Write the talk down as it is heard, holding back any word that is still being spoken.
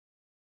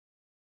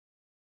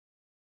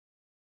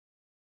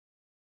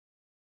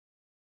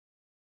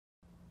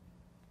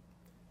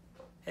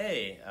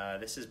Hey,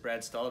 this is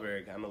Brad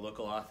Stulberg. I'm a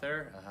local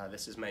author.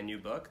 This is my new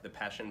book, The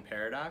Passion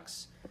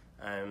Paradox.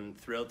 I'm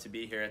thrilled to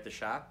be here at the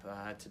shop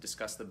to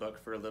discuss the book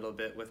for a little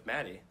bit with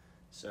Maddie.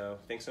 So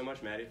thanks so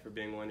much, Maddie, for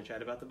being willing to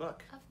chat about the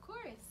book. Of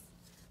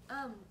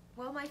course.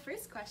 Well, my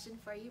first question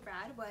for you,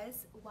 Brad,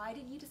 was why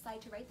did you decide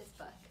to write this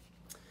book?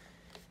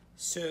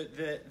 So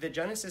the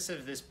genesis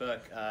of this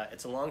book,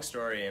 it's a long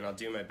story, and I'll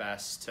do my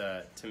best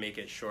to make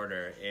it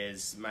shorter,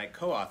 is my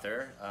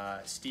co-author,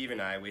 Steve,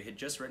 and I, we had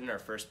just written our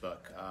first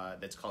book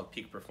that's called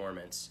Peak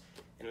Performance.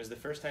 And it was the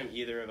first time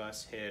either of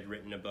us had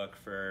written a book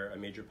for a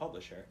major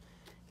publisher.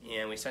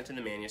 And we sent in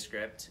the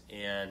manuscript,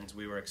 and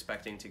we were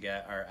expecting to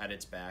get our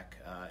edits back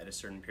at a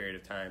certain period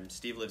of time.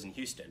 Steve lives in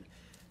Houston,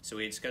 so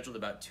we had scheduled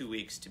about 2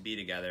 weeks to be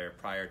together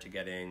prior to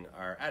getting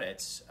our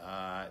edits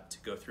to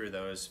go through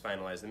those,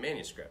 finalize the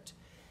manuscript.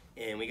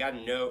 And we got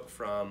a note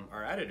from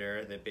our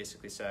editor that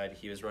basically said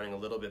he was running a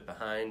little bit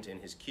behind in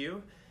his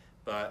queue,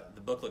 but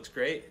the book looks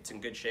great, it's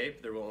in good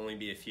shape, there will only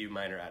be a few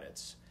minor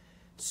edits.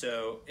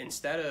 So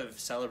instead of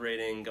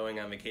celebrating going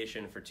on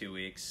vacation for 2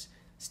 weeks,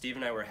 Steve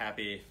and I were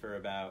happy for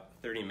about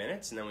 30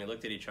 minutes, and then we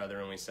looked at each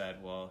other and we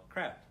said, well,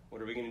 crap, what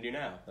are we going to do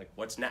now? Like,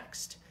 what's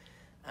next?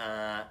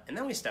 And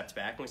then we stepped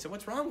back and we said,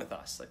 what's wrong with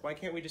us? Like, why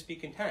can't we just be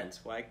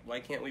content? Why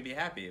can't we be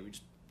happy? We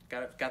just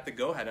got the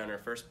go-ahead on our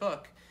first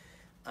book.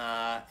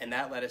 And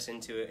that led us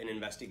into an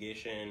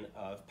investigation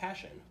of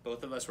passion.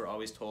 Both of us were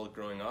always told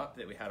growing up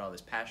that we had all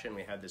this passion,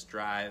 we had this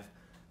drive,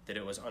 that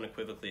it was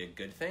unequivocally a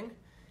good thing.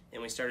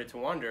 And we started to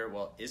wonder,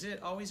 well, is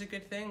it always a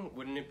good thing?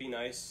 Wouldn't it be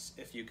nice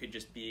if you could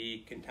just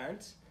be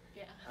content?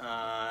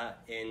 Yeah.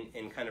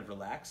 And kind of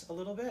relax a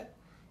little bit?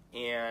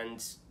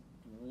 And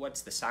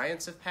what's the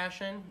science of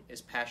passion? Is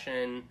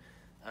passion,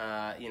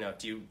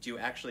 do you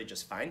actually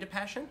just find a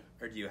passion?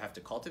 Or do you have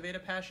to cultivate a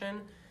passion?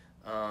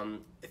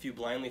 If you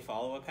blindly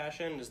follow a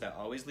passion, does that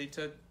always lead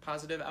to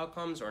positive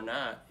outcomes or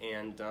not?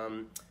 And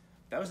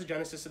that was the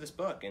genesis of this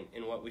book.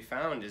 And what we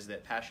found is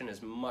that passion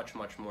is much,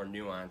 much more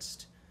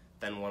nuanced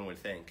than one would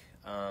think.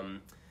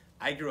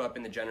 I grew up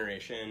in the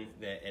generation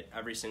that at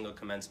every single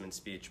commencement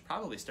speech,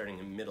 probably starting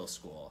in middle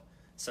school,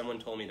 someone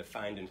told me to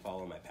find and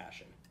follow my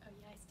passion. Oh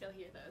yeah, I still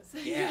hear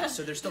those. Yeah,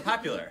 so they're still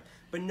popular.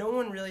 But no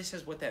one really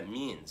says what that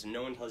means, and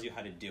no one tells you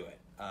how to do it.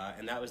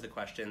 And that was the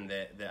question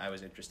that I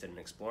was interested in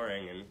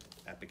exploring, and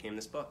that became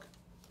this book.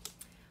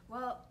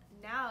 Well,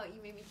 now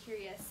you made me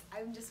curious.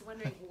 I'm just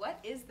wondering, what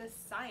is the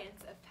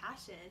science of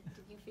passion?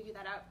 Did you figure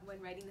that out when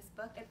writing this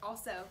book? And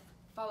also,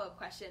 follow-up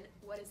question,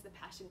 what is the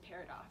passion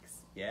paradox?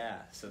 Yeah,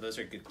 so those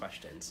are good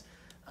questions.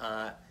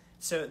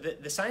 So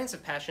the science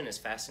of passion is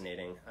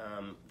fascinating.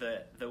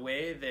 The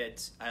way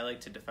that I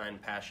like to define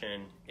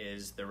passion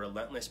is the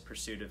relentless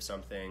pursuit of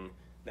something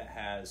that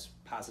has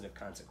positive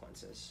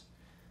consequences.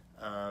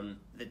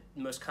 The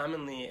most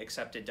commonly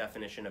accepted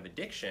definition of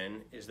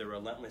addiction is the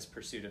relentless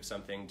pursuit of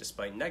something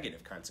despite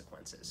negative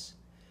consequences.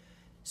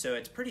 So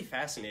it's pretty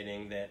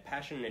fascinating that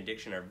passion and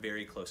addiction are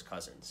very close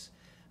cousins.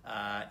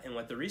 And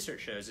what the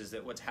research shows is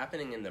that what's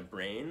happening in the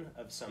brain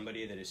of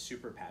somebody that is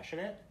super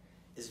passionate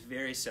is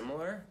very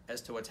similar as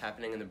to what's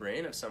happening in the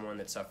brain of someone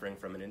that's suffering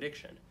from an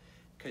addiction.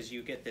 Because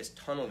you get this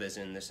tunnel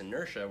vision, this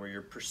inertia, where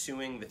you're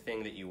pursuing the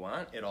thing that you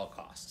want at all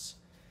costs.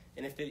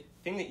 And if the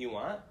thing that you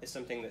want is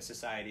something that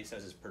society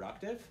says is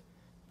productive,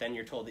 then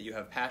you're told that you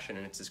have passion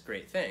and it's this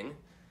great thing.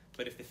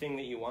 But if the thing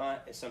that you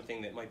want is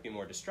something that might be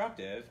more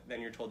destructive,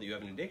 then you're told that you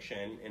have an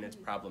addiction and it's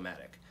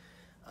problematic.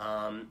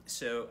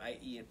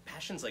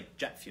 Passion's like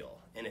jet fuel.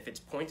 And if it's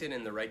pointed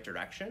in the right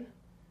direction,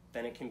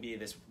 then it can be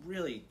this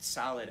really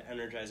solid,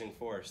 energizing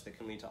force that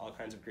can lead to all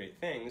kinds of great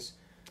things.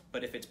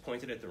 But if it's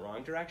pointed at the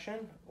wrong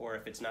direction, or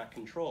if it's not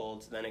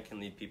controlled, then it can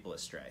lead people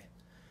astray.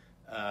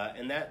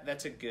 And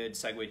that's a good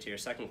segue to your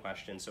second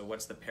question. So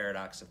what's the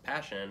paradox of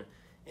passion?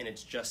 And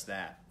it's just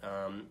that.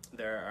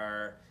 There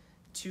are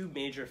two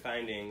major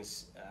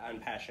findings on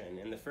passion.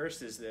 And the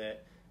first is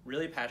that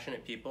really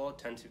passionate people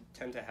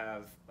tend to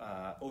have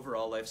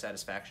overall life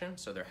satisfaction,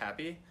 so they're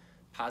happy,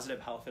 positive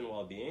health and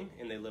well-being,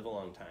 and they live a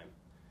long time.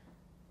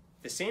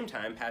 At the same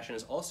time, passion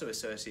is also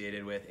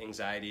associated with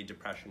anxiety,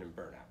 depression, and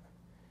burnout.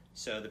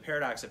 So the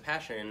paradox of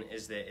passion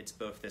is that it's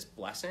both this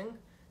blessing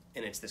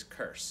and it's this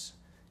curse.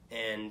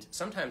 And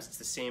sometimes it's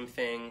the same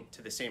thing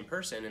to the same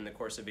person in the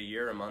course of a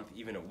year, a month,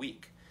 even a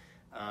week.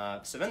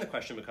 So then the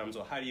question becomes,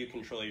 well, how do you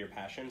control your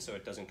passion so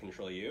it doesn't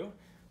control you?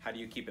 How do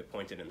you keep it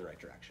pointed in the right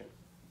direction?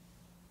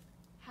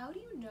 How do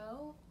you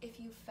know if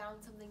you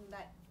found something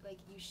that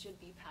you should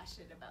be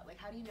passionate about?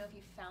 How do you know if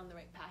you found the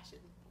right passion?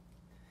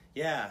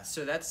 Yeah,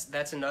 so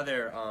that's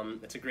another,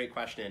 that's a great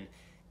question.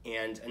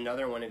 And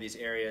another one of these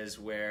areas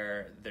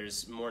where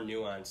there's more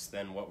nuance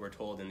than what we're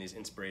told in these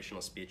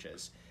inspirational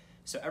speeches.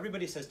 So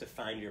everybody says to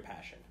find your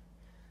passion.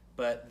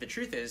 But the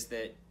truth is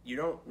that you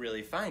don't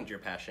really find your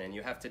passion,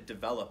 you have to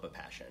develop a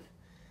passion.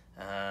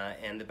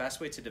 And the best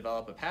way to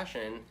develop a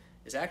passion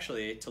is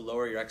actually to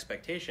lower your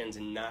expectations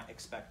and not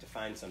expect to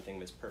find something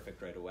that's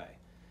perfect right away.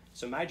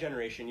 So my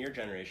generation, your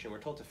generation, we're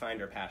told to find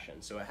our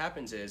passion. So what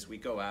happens is we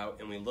go out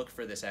and we look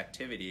for this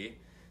activity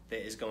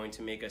that is going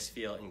to make us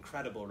feel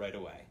incredible right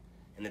away.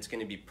 And that's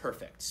going to be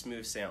perfect,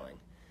 smooth sailing.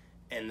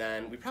 and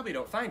then we probably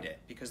don't find it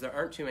because there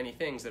aren't too many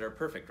things that are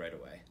perfect right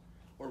away.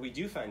 Or we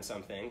do find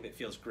something that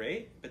feels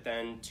great, but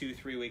then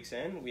 2-3 weeks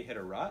in, we hit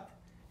a rut,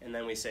 and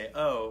then we say,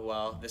 oh,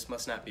 well, this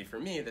must not be for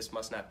me, this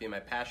must not be my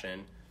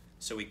passion,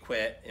 so we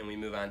quit and we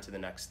move on to the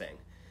next thing.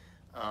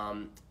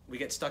 We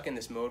get stuck in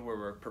this mode where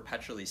we're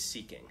perpetually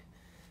seeking.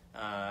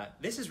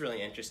 This is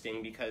really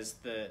interesting because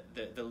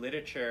the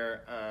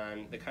literature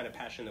on the kind of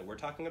passion that we're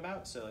talking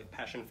about, so like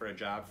passion for a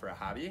job, for a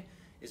hobby,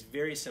 is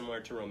very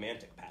similar to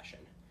romantic passion,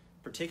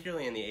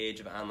 particularly in the age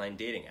of online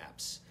dating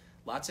apps.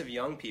 Lots of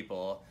young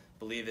people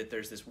believe that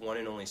there's this one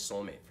and only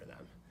soulmate for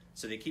them.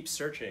 So they keep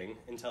searching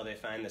until they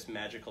find this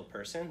magical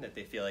person that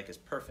they feel like is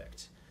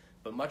perfect.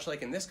 But much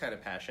like in this kind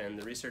of passion,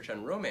 the research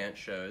on romance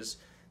shows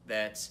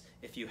that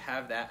if you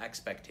have that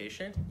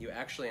expectation, you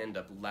actually end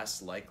up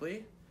less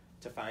likely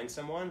to find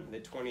someone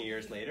that 20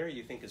 years later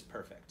you think is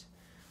perfect.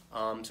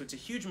 So it's a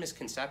huge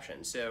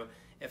misconception. So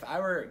if I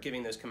were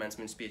giving those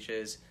commencement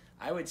speeches,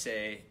 I would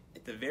say,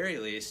 at the very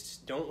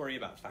least, don't worry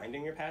about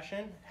finding your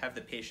passion, have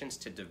the patience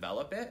to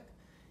develop it,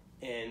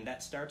 and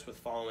that starts with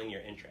following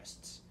your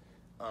interests.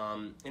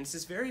 And it's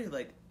this very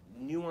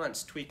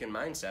nuanced tweak in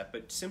mindset,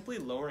 but simply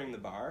lowering the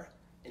bar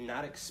and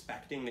not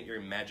expecting that you're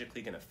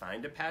magically going to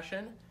find a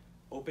passion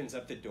opens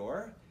up the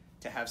door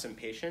to have some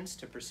patience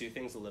to pursue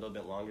things a little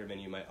bit longer than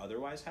you might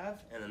otherwise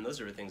have, and then those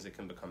are the things that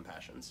can become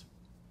passions.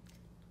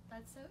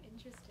 That's so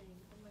interesting.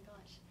 Oh my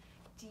gosh.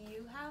 Do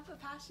you have a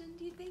passion,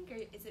 do you think, or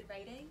is it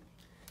writing?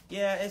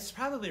 Yeah, it's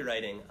probably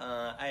writing.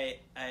 I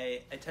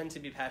tend to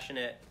be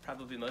passionate,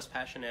 probably most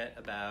passionate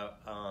about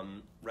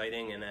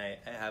writing, and I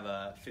have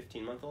a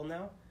 15-month-old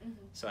now,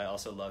 so I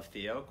also love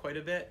Theo quite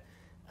a bit.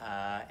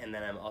 And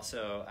then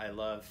I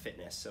love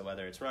fitness, so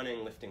whether it's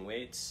running, lifting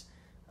weights,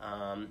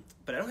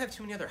 but I don't have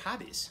too many other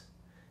hobbies.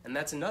 And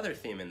that's another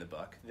theme in the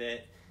book,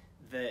 that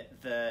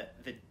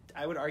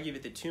I would argue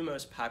that the two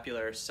most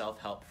popular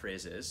self-help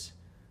phrases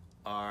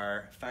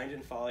are find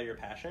and follow your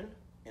passion,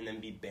 and then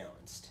be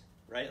balanced.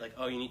 Right? Like,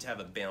 oh, you need to have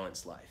a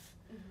balanced life.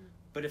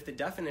 But if the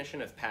definition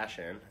of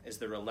passion is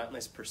the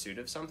relentless pursuit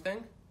of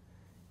something,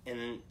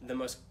 and the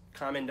most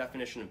common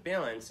definition of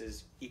balance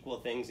is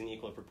equal things in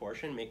equal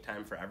proportion, make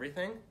time for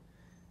everything,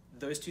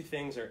 those two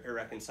things are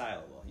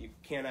irreconcilable. You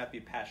cannot be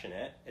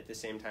passionate at the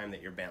same time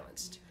that you're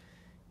balanced.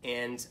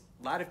 And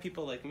a lot of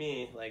people like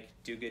me, like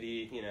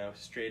do-goody,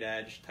 straight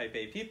edge type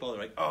A people,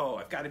 they're like, oh,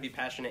 I've got to be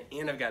passionate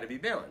and I've got to be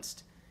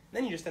balanced. And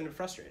then you just end up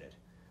frustrated,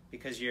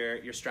 because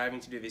you're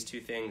striving to do these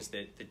two things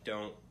that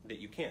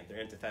you can't.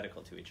 They're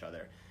antithetical to each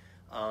other.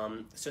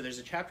 So there's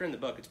a chapter in the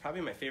book, it's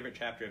probably my favorite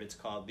chapter, it's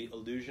called The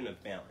Illusion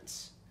of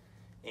Balance.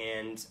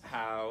 And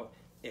how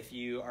if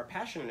you are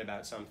passionate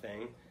about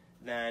something,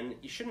 then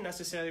you shouldn't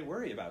necessarily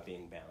worry about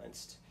being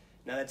balanced.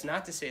 Now that's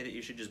not to say that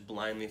you should just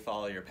blindly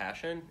follow your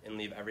passion and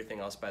leave everything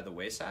else by the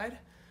wayside,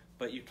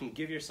 but you can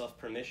give yourself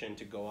permission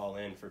to go all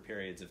in for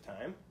periods of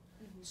time,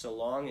 so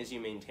long as you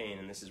maintain,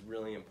 and this is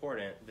really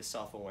important, the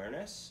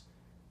self-awareness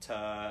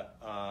to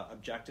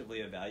objectively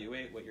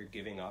evaluate what you're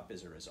giving up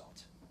as a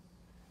result.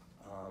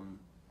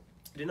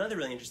 Another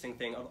really interesting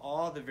thing, of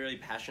all the very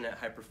passionate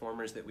high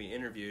performers that we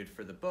interviewed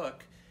for the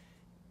book,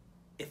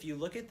 if you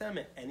look at them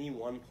at any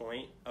one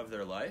point of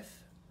their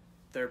life,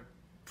 they're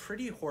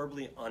pretty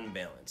horribly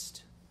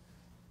unbalanced.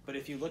 But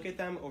if you look at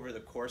them over the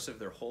course of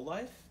their whole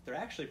life, they're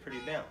actually pretty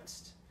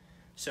balanced.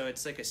 So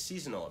it's like a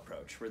seasonal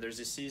approach, where there's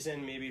a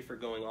season maybe for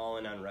going all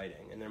in on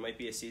writing, and there might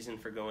be a season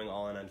for going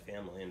all in on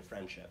family and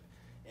friendship.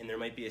 And there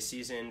might be a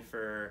season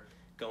for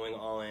going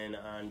all in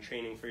on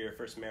training for your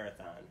first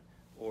marathon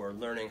or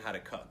learning how to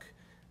cook.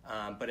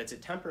 But it's a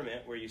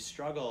temperament where you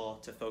struggle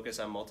to focus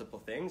on multiple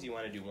things. You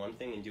want to do one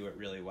thing and do it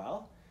really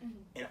well.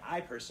 And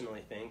I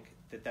personally think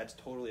that that's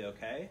totally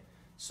okay,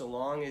 so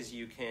long as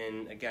you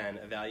can, again,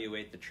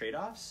 evaluate the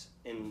trade-offs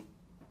and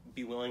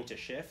be willing to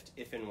shift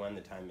if and when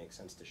the time makes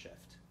sense to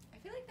shift. I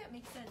feel like that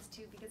makes sense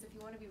too, because if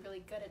you want to be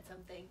really good at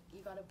something,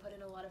 you got to put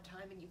in a lot of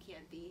time, and you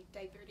can't be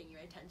diverting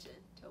your attention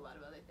to a lot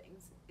of other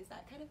things. Is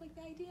that kind of like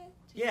the idea?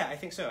 Yeah, I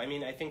think so. I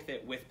mean, I think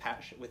that with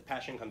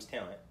passion comes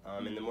talent,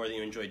 and the more that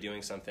you enjoy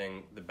doing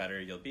something, the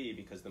better you'll be,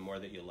 because the more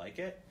that you like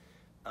it.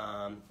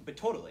 But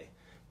totally.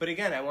 But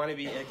again, I want to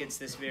be like, it's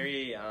this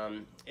very,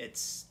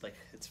 it's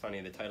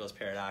funny, the title's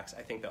paradox.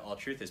 I think that all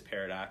truth is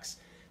paradox.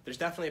 There's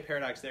definitely a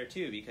paradox there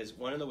too, because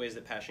one of the ways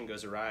that passion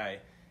goes awry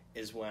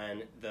is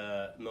when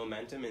the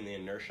momentum and the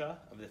inertia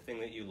of the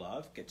thing that you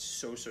love gets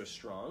so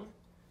strong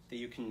that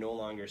you can no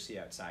longer see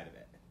outside of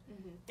it.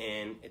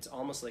 And it's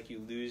almost like you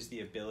lose the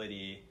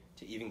ability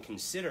to even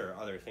consider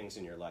other things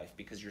in your life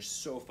because you're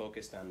so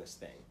focused on this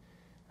thing.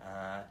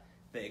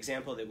 The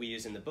example that we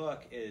use in the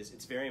book is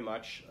it's very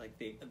much like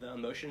the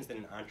emotions that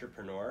an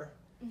entrepreneur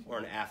or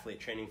an athlete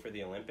training for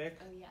the Olympic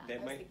they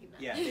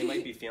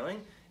might be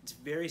feeling. It's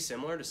very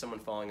similar to someone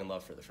falling in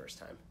love for the first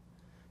time.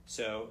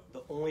 So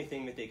the only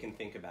thing that they can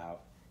think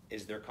about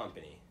is their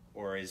company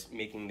or is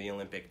making the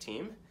Olympic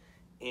team.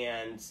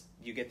 And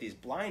you get these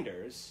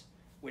blinders,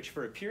 which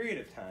for a period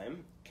of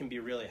time can be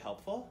really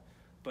helpful.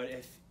 But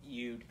if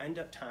you end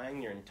up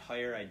tying your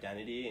entire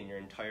identity and your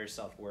entire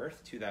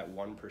self-worth to that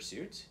one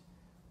pursuit,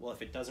 well,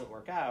 if it doesn't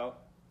work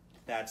out,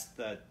 that's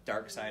the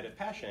dark side of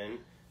passion,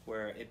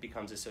 where it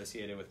becomes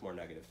associated with more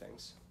negative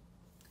things.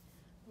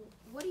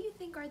 What do you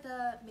think are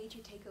the major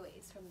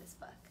takeaways from this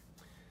book?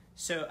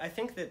 So I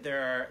think that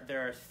there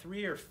are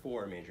 3 or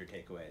 4 major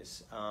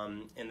takeaways,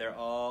 and they are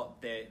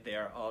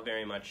all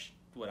very much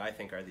what I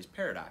think are these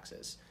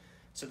paradoxes.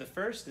 So the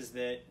first is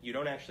that you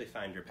don't actually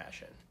find your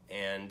passion,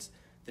 and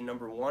the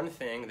number one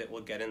thing that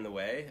will get in the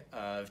way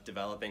of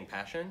developing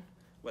passion,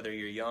 whether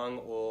you're young,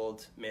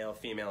 old, male,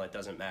 female, it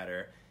doesn't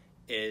matter,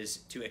 is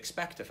to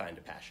expect to find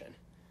a passion.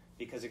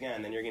 Because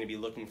again, then you're going to be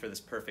looking for this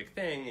perfect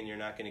thing, and you're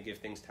not going to give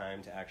things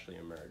time to actually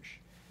emerge.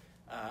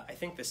 I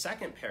think the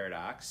second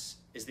paradox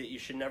is that you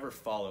should never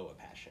follow a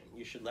passion.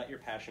 You should let your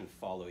passion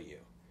follow you.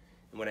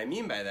 And what I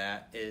mean by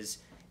that is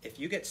if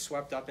you get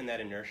swept up in that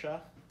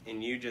inertia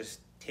and you just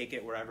take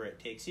it wherever it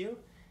takes you,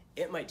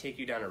 it might take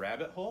you down a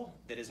rabbit hole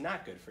that is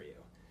not good for you.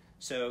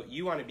 So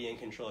you want to be in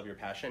control of your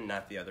passion,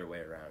 not the other way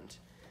around.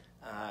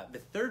 The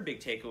third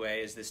big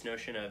takeaway is this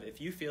notion of if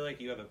you feel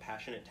like you have a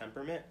passionate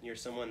temperament, you're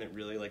someone that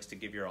really likes to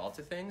give your all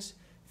to things,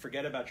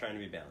 forget about trying to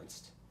be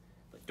balanced.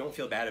 But don't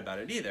feel bad about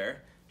it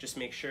either. Just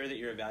make sure that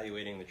you're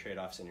evaluating the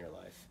trade-offs in your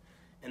life.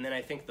 And then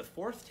I think the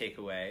fourth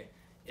takeaway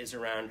is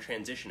around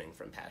transitioning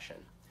from passion,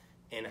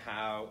 and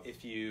how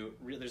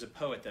there's a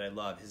poet that I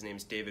love, his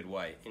name's David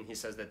White, and he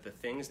says that the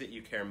things that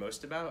you care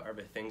most about are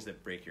the things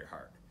that break your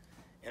heart.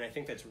 And I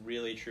think that's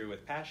really true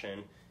with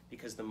passion,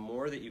 because the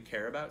more that you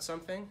care about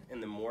something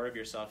and the more of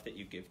yourself that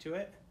you give to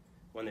it,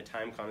 when the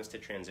time comes to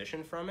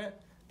transition from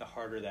it, the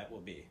harder that will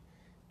be.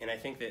 And I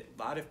think that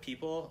a lot of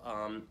people,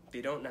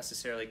 they don't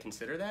necessarily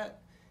consider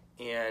that,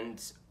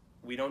 and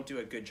we don't do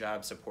a good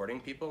job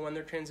supporting people when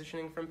they're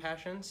transitioning from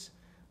passions,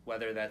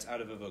 whether that's out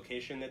of a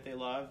vocation that they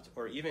loved,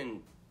 or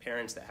even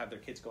parents that have their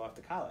kids go off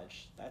to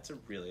college. That's a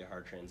really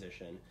hard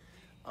transition.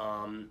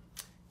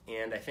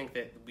 And I think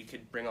that we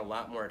could bring a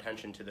lot more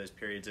attention to those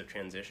periods of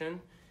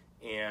transition.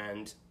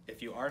 And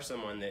if you are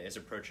someone that is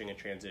approaching a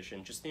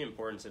transition, just the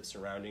importance of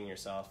surrounding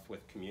yourself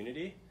with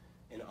community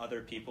and other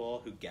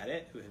people who get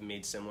it, who have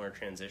made similar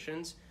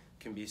transitions,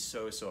 can be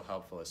so, so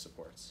helpful as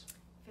supports.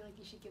 I feel like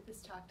you should give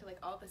this talk to like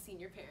all the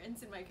senior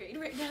parents in my grade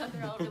right now.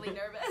 They're all really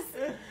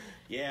nervous.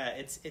 Yeah,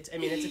 it's a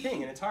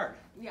thing, and it's hard.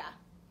 Yeah.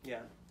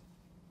 Yeah.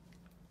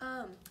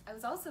 I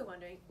was also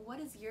wondering, what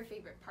is your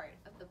favorite part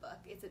of the book?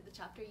 Is it the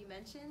chapter you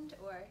mentioned,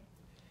 or?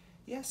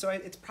 Yeah, so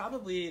it's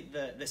probably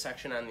the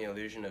section on the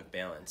illusion of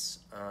balance,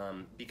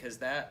 because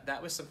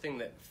that was something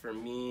that, for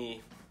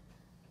me,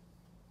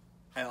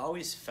 I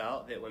always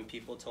felt that when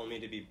people told me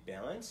to be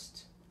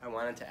balanced, I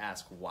wanted to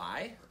ask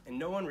why, and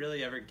no one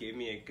really ever gave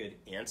me a good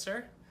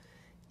answer.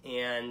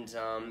 And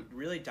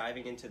really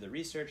diving into the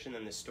research and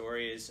then the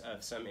stories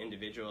of some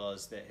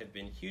individuals that have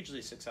been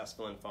hugely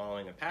successful in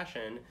following a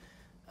passion,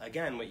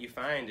 again, what you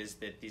find is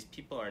that these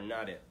people are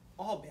not at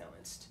all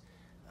balanced.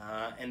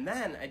 And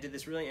then I did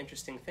this really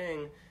interesting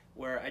thing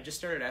where I just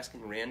started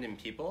asking random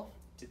people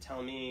to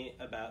tell me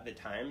about the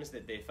times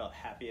that they felt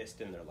happiest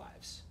in their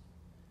lives.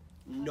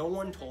 No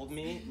one told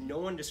me, no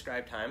one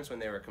described times when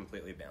they were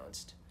completely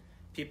balanced.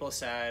 People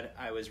said,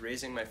 I was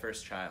raising my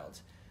first child.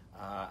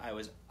 I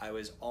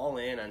was all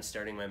in on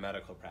starting my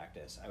medical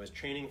practice. I was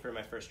training for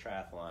my first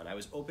triathlon. I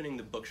was opening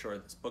the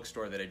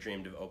bookstore that I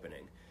dreamed of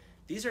opening.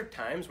 These are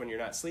times when you're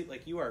not asleep,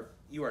 like you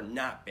are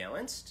not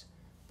balanced,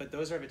 but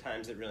those are the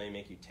times that really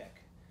make you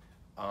tick.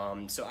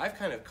 So I've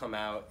kind of come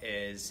out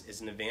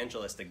as an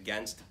evangelist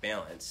against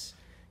balance.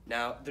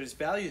 Now, there's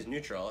values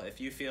neutral. If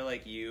you feel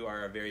like you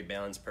are a very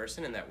balanced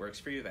person and that works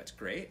for you, that's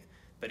great.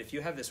 But if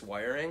you have this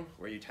wiring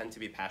where you tend to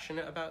be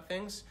passionate about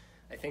things,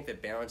 I think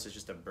that balance is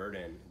just a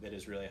burden that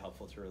is really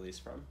helpful to release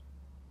from.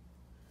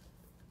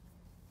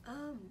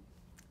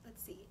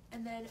 Let's see.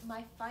 And then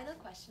my final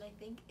question, I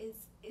think, is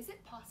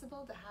it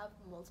possible to have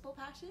multiple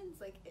passions?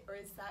 Or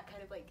is that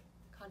kind of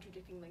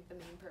contradicting the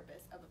main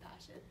purpose of a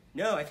passion?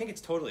 No, I think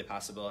it's totally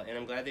possible, and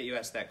I'm glad that you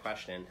asked that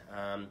question.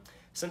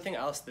 Something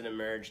else that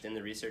emerged in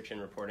the research and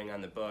reporting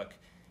on the book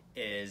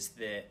is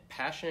that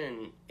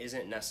passion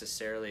isn't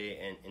necessarily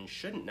and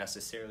shouldn't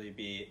necessarily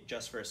be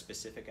just for a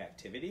specific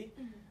activity.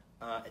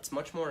 Mm-hmm. It's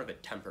much more of a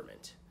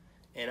temperament.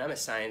 And I'm a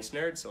science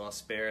nerd, so I'll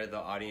spare the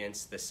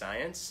audience the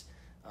science.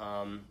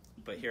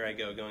 But here I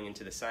go going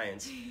into the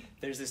science.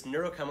 There's this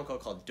neurochemical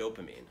called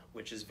dopamine,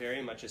 which is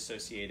very much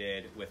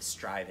associated with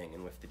striving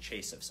and with the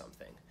chase of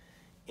something.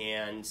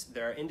 And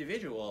there are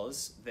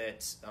individuals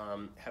that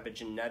have a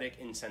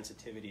genetic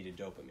insensitivity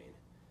to dopamine.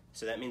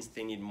 So that means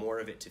they need more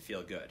of it to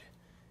feel good.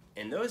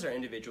 And those are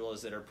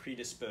individuals that are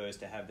predisposed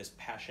to have this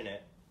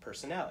passionate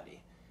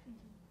personality.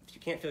 Mm-hmm. If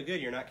you can't feel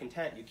good, you're not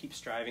content, you keep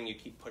striving, you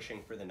keep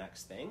pushing for the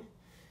next thing.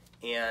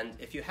 And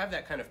if you have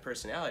that kind of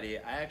personality,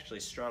 I actually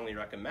strongly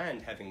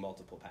recommend having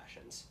multiple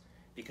passions,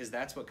 because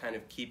that's what kind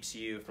of keeps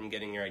you from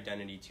getting your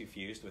identity too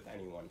fused with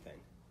any one thing.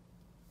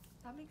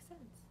 That makes sense.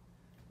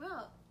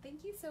 Well,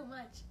 thank you so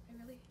much.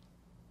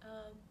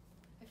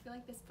 I feel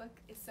like this book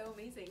is so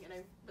amazing, and I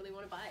really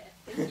want to buy it.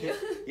 Thank you.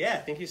 Yeah,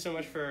 thank you so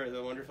much for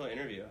the wonderful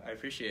interview. I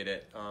appreciate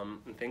it.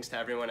 And thanks to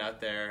everyone out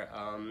there.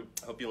 I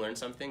hope you learned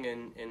something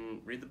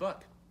and read the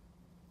book.